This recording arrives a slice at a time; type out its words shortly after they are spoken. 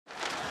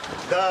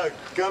Doug,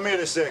 come here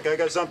a sec. I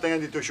got something I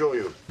need to show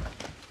you.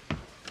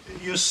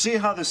 You see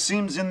how the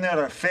seams in there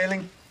are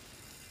failing?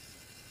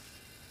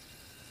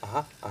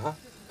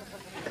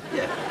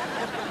 Yeah.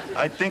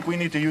 I think we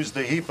need to use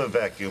the HEPA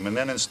vacuum and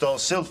then install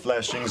sill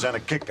flashings and a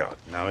kickout.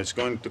 Now, it's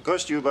going to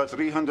cost you about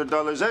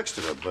 $300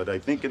 extra, but I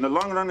think in the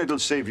long run it'll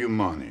save you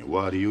money.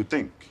 What do you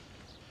think?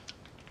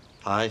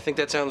 I think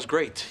that sounds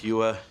great.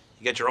 You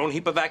got your own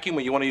HEPA vacuum,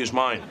 or you want to use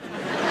mine?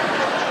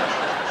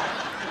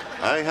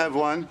 I have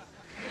one.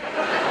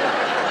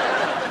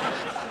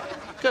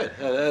 Good.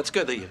 That's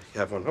good that you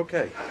have one.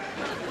 Okay.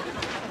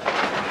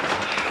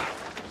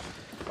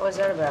 What was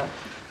that about?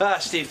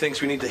 Steve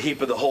thinks we need to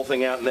HEPA the whole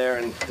thing out in there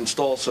and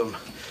install some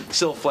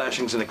sill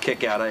flashings and a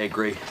kickout. I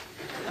agree.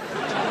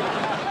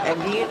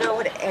 And do you know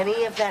what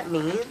any of that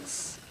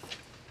means?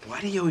 Why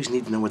do you always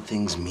need to know what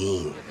things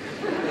mean?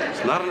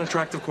 It's not an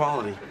attractive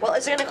quality. Well,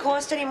 is it going to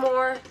cost any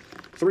more?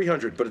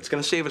 $300, but it's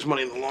going to save us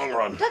money in the long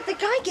run. Look, the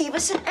guy gave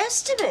us an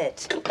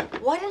estimate.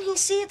 Why didn't he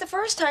see it the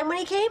first time when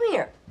he came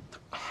here?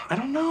 I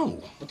don't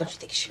know. Well, don't you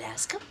think you should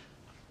ask him?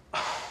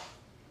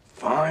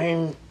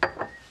 Fine.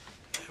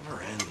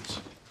 Never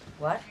ends.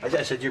 What?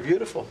 I said you're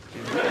beautiful.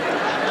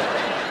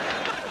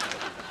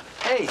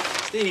 Hey,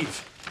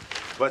 Steve.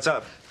 What's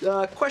up?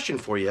 Question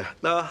for you.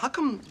 How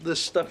come the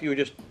stuff you were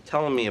just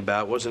telling me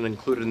about wasn't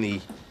included in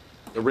the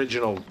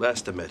original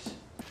estimate?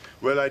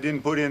 Well, I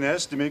didn't put in an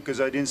estimate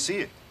because I didn't see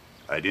it.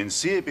 I didn't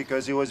see it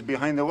because it was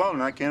behind the wall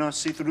and I cannot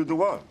see through the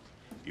wall.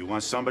 You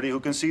want somebody who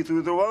can see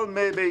through the wall?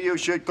 Maybe you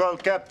should call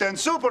Captain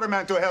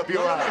Superman to help you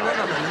out.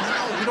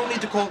 No, you don't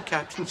need to call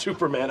Captain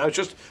Superman. I was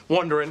just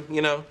wondering,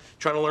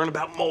 trying to learn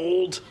about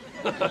mold.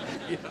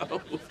 You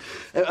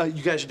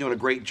guys are doing a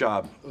great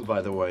job,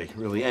 by the way,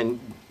 really. And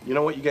you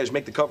know what? You guys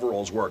make the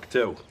coveralls work,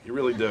 too. You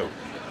really do.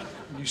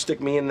 You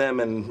stick me in them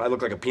and I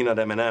look like a peanut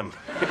M&M.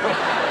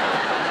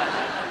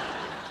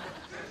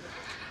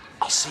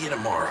 I'll see you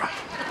tomorrow.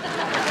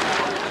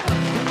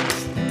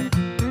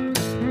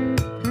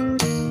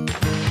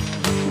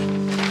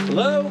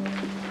 Hello?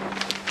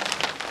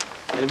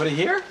 Anybody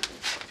here?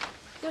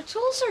 Your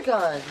tools are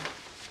gone.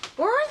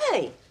 Where are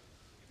they?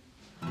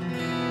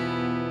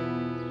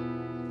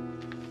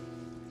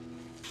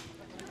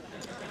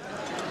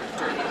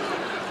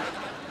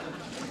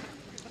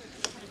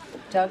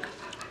 Doug,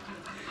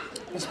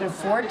 it's been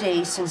 4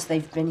 days since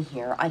they've been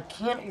here. I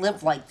can't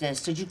live like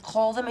this. Did you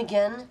call them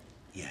again?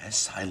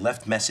 Yes, I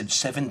left message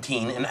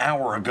 17 an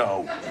hour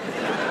ago.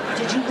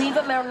 Did you leave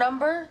them our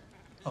number?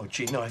 Oh,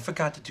 gee, no, I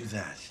forgot to do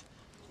that.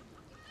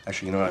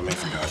 Actually, you know what? I may have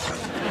forgot.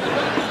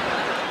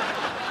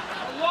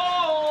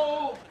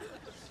 Hello?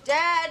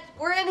 Dad,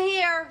 we're in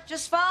here.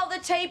 Just follow the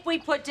tape we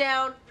put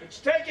down. It's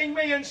taking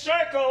me in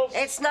circles.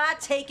 It's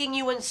not taking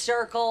you in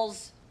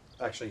circles.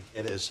 Actually,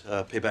 it is.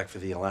 Payback for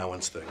the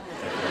allowance thing.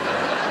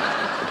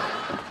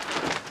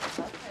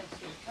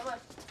 Come on.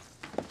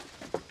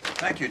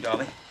 Thank you,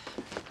 darling.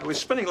 I was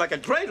spinning like a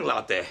dreidel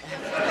out there.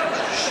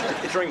 Shh,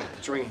 it's ringing.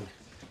 It's ringing.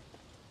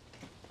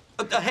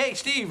 Hey,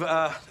 Steve.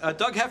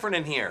 Doug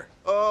Heffernan here.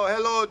 Oh,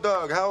 hello,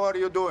 Doug. How are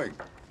you doing?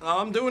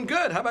 I'm doing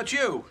good. How about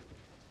you?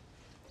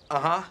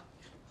 Uh-huh.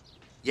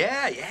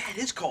 Yeah, it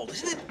is cold,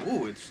 isn't it?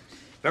 Ooh, it's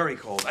very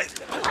cold.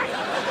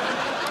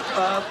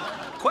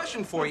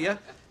 Question for you.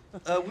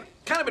 We've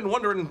kind of been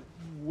wondering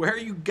where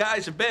you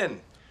guys have been.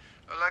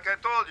 Like I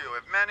told you, we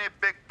have many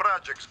big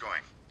projects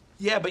going.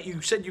 Yeah, but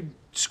you said you'd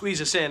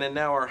squeeze us in, and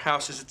now our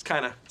house is it's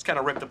kind of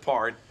ripped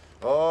apart.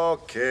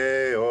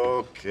 Okay.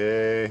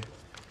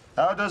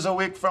 How does a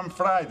week from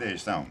Friday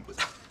sound?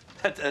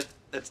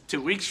 That's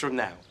 2 weeks from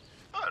now.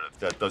 Well, if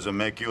that doesn't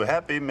make you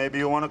happy, maybe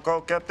you want to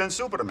call Captain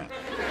Superman.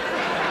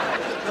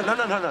 No.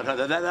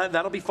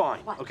 That'll be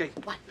fine. What? Okay.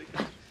 What?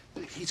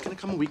 He's gonna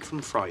come a week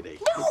from Friday.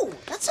 No,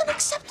 that's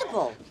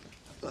unacceptable.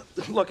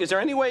 Look, is there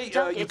any way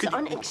Doug, you it's could?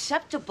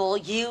 unacceptable.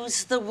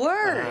 Use the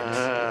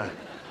word.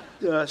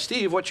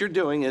 Steve, what you're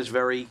doing is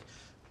very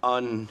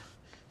nice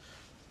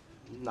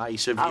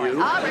of All you.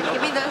 right,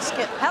 give me those.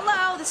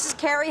 Hello, this is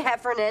Carrie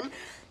Heffernan.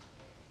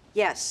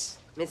 Yes,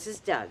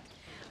 Mrs. Doug.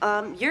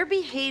 Your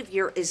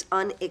behavior is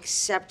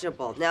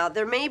unacceptable. Now,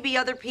 there may be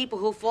other people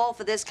who fall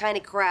for this kind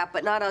of crap,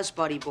 but not us,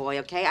 buddy boy,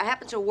 okay? I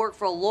happen to work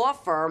for a law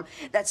firm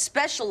that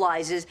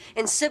specializes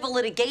in civil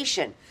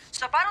litigation.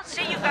 So if I don't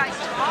see you guys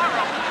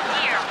tomorrow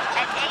here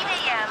at 8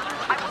 a.m.,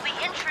 I will be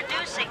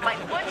introducing my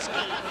foot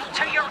ski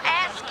to your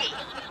ass ski.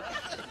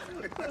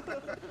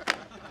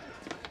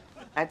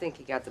 I think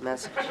you got the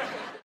message.